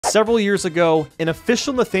Several years ago, an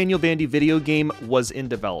official Nathaniel Bandy video game was in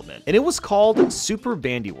development, and it was called Super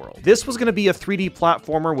Bandy World. This was going to be a 3D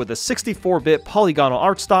platformer with a 64-bit polygonal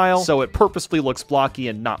art style, so it purposefully looks blocky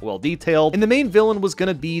and not well detailed, and the main villain was going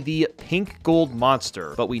to be the pink gold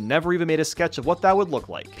monster, but we never even made a sketch of what that would look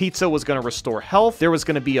like. Pizza was going to restore health, there was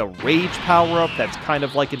going to be a rage power-up that's kind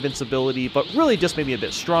of like invincibility, but really just made me a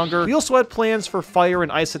bit stronger. We also had plans for fire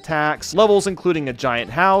and ice attacks, levels including a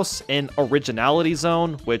giant house, an originality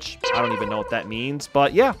zone, which I don't even know what that means,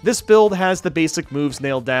 but yeah, this build has the basic moves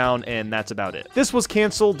nailed down, and that's about it. This was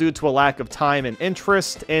canceled due to a lack of time and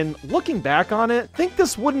interest, and looking back on it, I think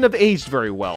this wouldn't have aged very well.